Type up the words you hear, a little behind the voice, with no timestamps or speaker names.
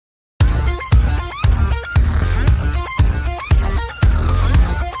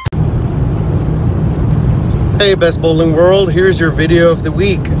Hey, Best Bowling World, here's your video of the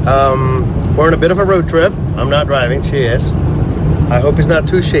week. We're on a bit of a road trip. I'm not driving, she is. I hope it's not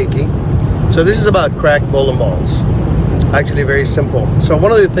too shaky. So this is about cracked bowling balls. Actually very simple. So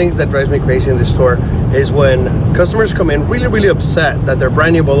one of the things that drives me crazy in this store is when customers come in really upset that their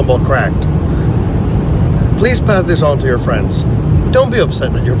brand new bowling ball cracked. Please pass this on to your friends. Don't be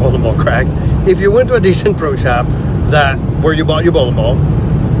upset that your bowling ball cracked. If you went to a decent pro shop where you bought your bowling ball,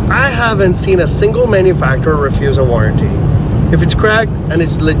 I haven't seen a single manufacturer refuse a warranty. If it's cracked and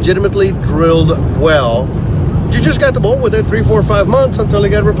it's legitimately drilled well, you just got the ball with it 3, 4, 5 months until it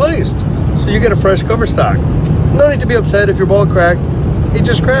got replaced. So you get a fresh cover stock. No need to be upset if your ball cracked. It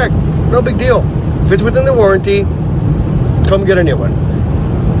just cracked. No big deal. If it's within the warranty, come get a new one.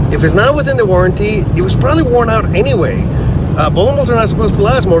 If it's not within the warranty, it was probably worn out anyway. Bowling balls are not supposed to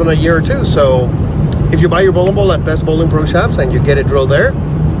last more than a year or two. So if you buy your bowling ball at Best Bowling Pro Shops and you get it drilled there,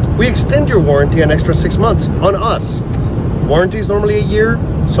 we extend your warranty an extra 6 months on us. Warranty is normally a year.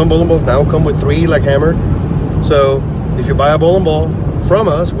 Some bowling balls now come with 3, like Hammer. So if you buy a bowling ball from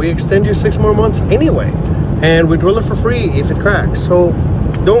us, we extend you 6 more months anyway. And we drill it for free if it cracks. So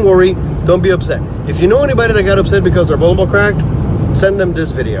don't worry, don't be upset. If you know anybody that got upset because their bowling ball cracked, send them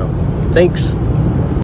this video. Thanks.